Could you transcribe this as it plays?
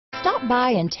Stop by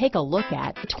and take a look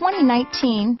at the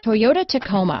 2019 Toyota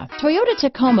Tacoma. Toyota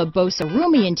Tacoma boasts a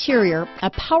roomy interior, a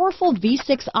powerful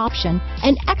V6 option,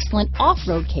 and excellent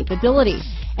off-road capability,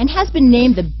 and has been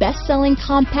named the best-selling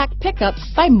compact pickup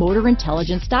by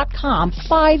MotorIntelligence.com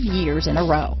 5 years in a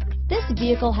row. This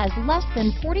vehicle has less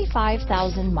than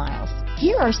 45,000 miles.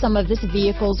 Here are some of this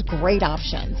vehicle's great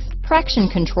options: traction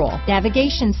control,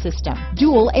 navigation system,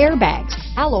 dual airbags,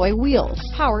 alloy wheels,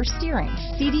 power steering,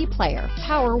 CD player,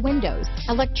 power windows,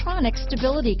 electronic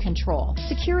stability control,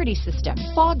 security system,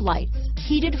 fog lights,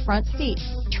 heated front seats,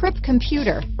 trip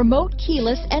computer, remote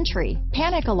keyless entry,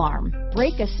 panic alarm,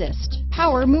 brake assist,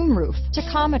 power moonroof,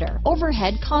 tachometer,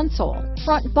 overhead console,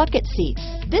 front bucket seats.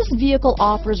 This vehicle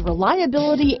offers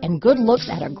reliability and good looks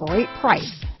at a great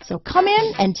price. So come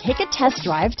in and take a test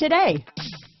drive today.